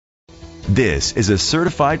This is a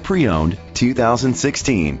certified pre-owned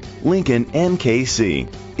 2016 Lincoln MKC.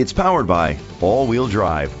 It's powered by all-wheel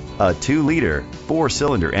drive, a 2-liter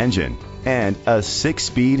 4-cylinder engine, and a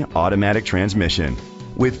 6-speed automatic transmission.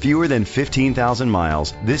 With fewer than 15,000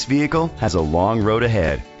 miles, this vehicle has a long road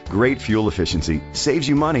ahead. Great fuel efficiency saves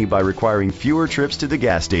you money by requiring fewer trips to the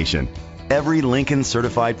gas station. Every Lincoln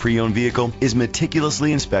certified pre-owned vehicle is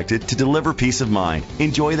meticulously inspected to deliver peace of mind.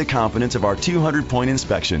 Enjoy the confidence of our 200-point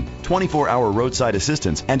inspection, 24-hour roadside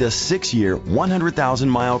assistance, and a 6-year,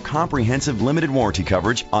 100,000-mile comprehensive limited warranty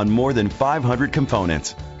coverage on more than 500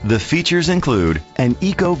 components. The features include an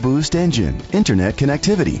EcoBoost engine, internet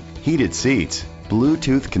connectivity, heated seats,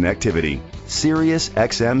 Bluetooth connectivity, Sirius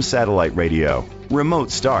XM satellite radio, remote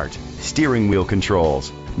start, steering wheel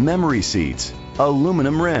controls, memory seats,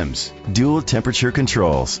 aluminum rims, dual temperature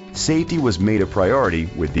controls. Safety was made a priority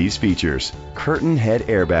with these features: curtain head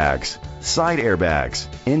airbags, side airbags,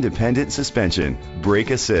 independent suspension, brake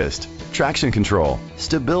assist, traction control,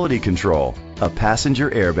 stability control, a passenger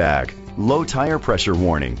airbag, low tire pressure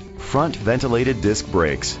warning, front ventilated disc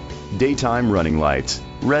brakes, daytime running lights.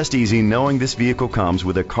 Rest easy knowing this vehicle comes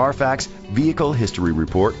with a Carfax Vehicle History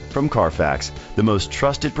Report from Carfax, the most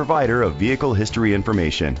trusted provider of vehicle history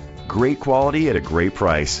information. Great quality at a great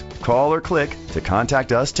price. Call or click to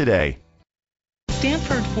contact us today.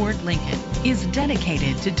 Stamford Ford Lincoln is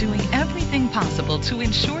dedicated to doing everything possible to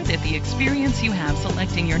ensure that the experience you have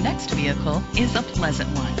selecting your next vehicle is a pleasant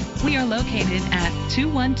one. We are located at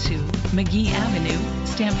 212 Magee Avenue,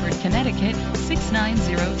 Stamford, Connecticut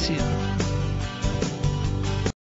 6902.